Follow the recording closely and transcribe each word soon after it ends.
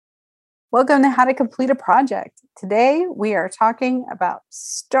Welcome to How to Complete a Project. Today, we are talking about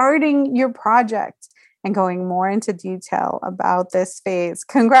starting your project and going more into detail about this phase.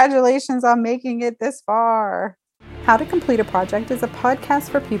 Congratulations on making it this far. How to Complete a Project is a podcast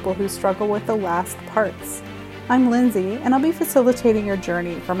for people who struggle with the last parts. I'm Lindsay, and I'll be facilitating your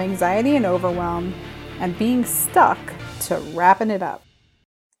journey from anxiety and overwhelm and being stuck to wrapping it up.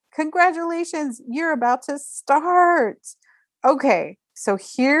 Congratulations, you're about to start. Okay. So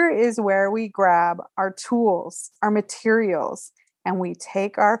here is where we grab our tools, our materials, and we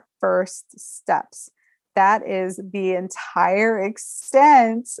take our first steps. That is the entire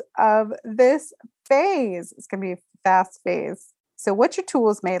extent of this phase. It's going to be a fast phase. So what your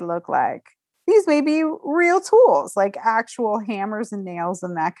tools may look like. These may be real tools, like actual hammers and nails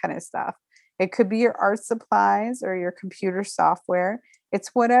and that kind of stuff. It could be your art supplies or your computer software. It's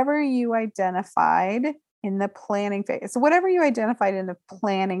whatever you identified in the planning phase. So whatever you identified in the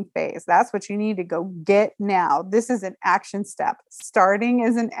planning phase, that's what you need to go get now. This is an action step. Starting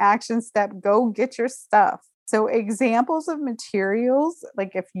is an action step. Go get your stuff. So examples of materials,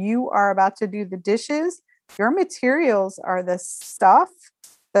 like if you are about to do the dishes, your materials are the stuff,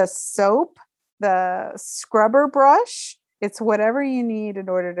 the soap, the scrubber brush. It's whatever you need in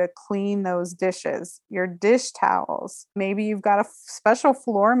order to clean those dishes, your dish towels. Maybe you've got a special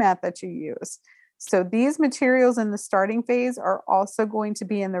floor mat that you use. So these materials in the starting phase are also going to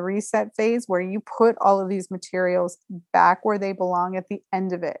be in the reset phase where you put all of these materials back where they belong at the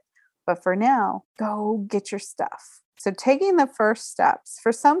end of it. But for now, go get your stuff. So taking the first steps,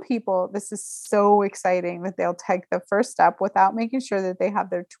 for some people, this is so exciting that they'll take the first step without making sure that they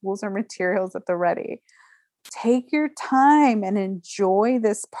have their tools or materials at the ready. Take your time and enjoy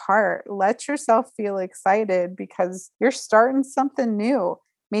this part. Let yourself feel excited because you're starting something new.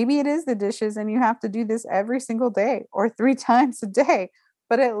 Maybe it is the dishes and you have to do this every single day or 3 times a day,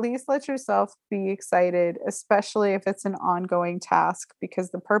 but at least let yourself be excited, especially if it's an ongoing task,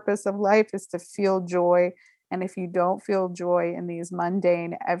 because the purpose of life is to feel joy. And if you don't feel joy in these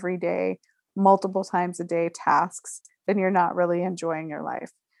mundane, everyday, multiple times a day tasks, then you're not really enjoying your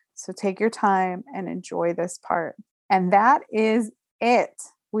life. So take your time and enjoy this part. And that is it.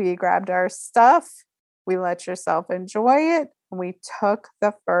 We grabbed our stuff. We let yourself enjoy it. We took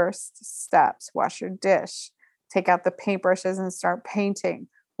the first steps. Wash your dish, take out the paintbrushes and start painting.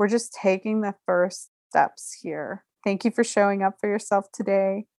 We're just taking the first steps here. Thank you for showing up for yourself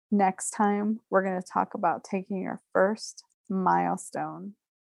today. Next time, we're going to talk about taking your first milestone.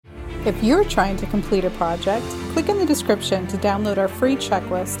 If you're trying to complete a project, click in the description to download our free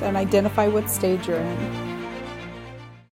checklist and identify what stage you're in.